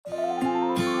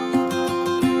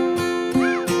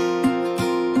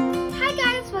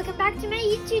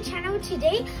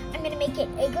today I'm gonna make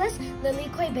an eggless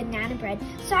lilikoi banana bread.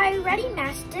 So I already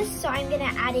mashed this, so I'm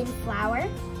gonna add in flour,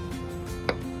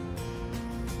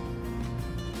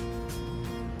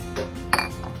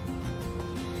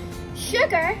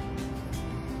 sugar,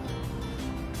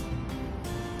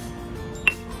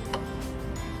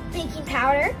 baking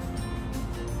powder,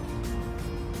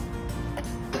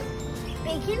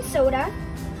 baking soda,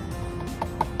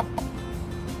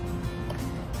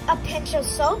 a pinch of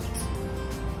salt,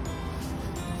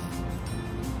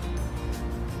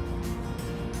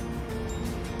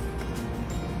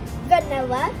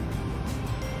 vanilla,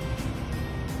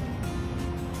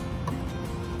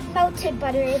 melted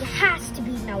butter. It has to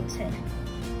be melted.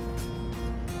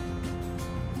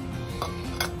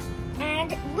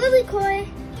 And lilikoi.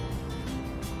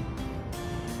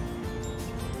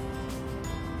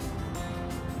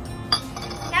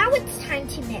 Now it's time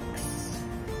to mix.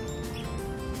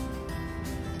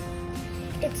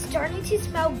 It's starting to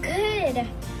smell good.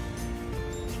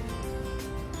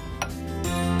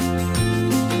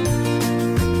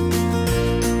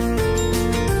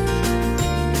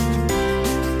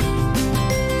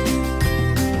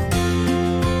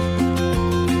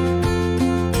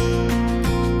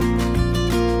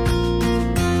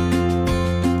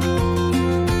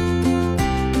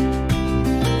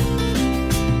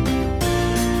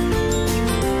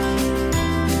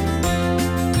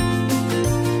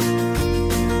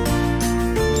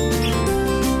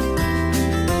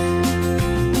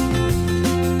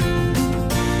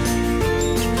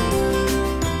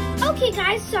 Okay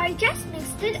guys, so I just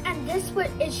mixed it and this is what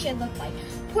it should look like.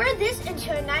 Pour this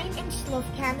into a 9-inch loaf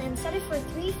pan and set it for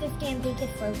 350 and bake it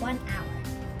for 1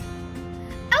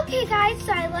 hour. Okay guys,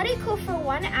 so I let it cool for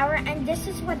 1 hour and this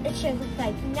is what it should look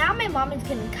like. Now my mom is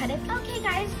gonna cut it. Okay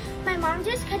guys, my mom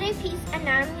just cut a piece and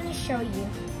now I'm gonna show you.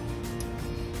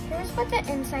 Here's what the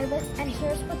inside looks and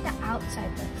here's what the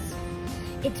outside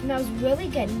looks. It smells really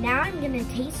good. Now I'm gonna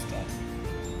taste it.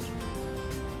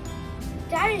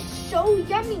 That is so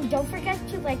yummy. Don't forget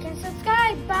to like and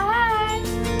subscribe. Bye.